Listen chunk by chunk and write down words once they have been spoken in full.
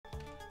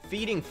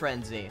Feeding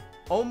frenzy.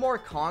 Omar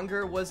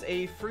Conger was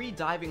a free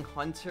diving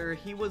hunter.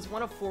 He was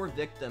one of 4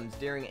 victims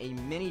during a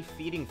mini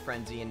feeding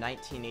frenzy in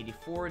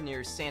 1984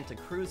 near Santa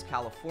Cruz,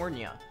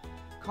 California.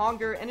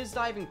 Conger and his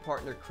diving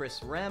partner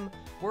Chris Rem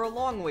were a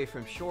long way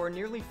from shore,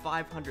 nearly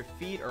 500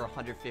 feet or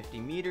 150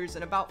 meters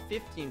and about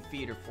 15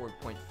 feet or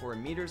 4.4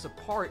 meters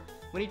apart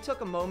when he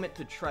took a moment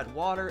to tread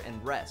water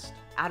and rest.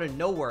 Out of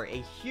nowhere,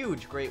 a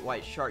huge great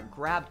white shark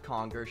grabbed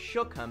Conger,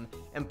 shook him,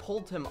 and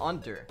pulled him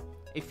under.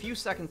 A few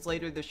seconds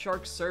later, the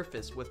shark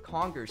surfaced with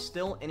Conger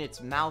still in its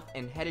mouth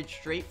and headed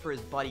straight for his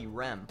buddy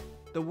Rem.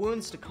 The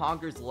wounds to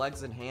Conger's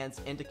legs and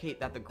hands indicate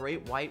that the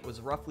great white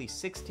was roughly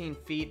 16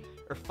 feet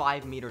or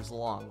 5 meters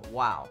long.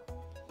 Wow.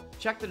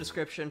 Check the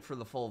description for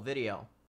the full video.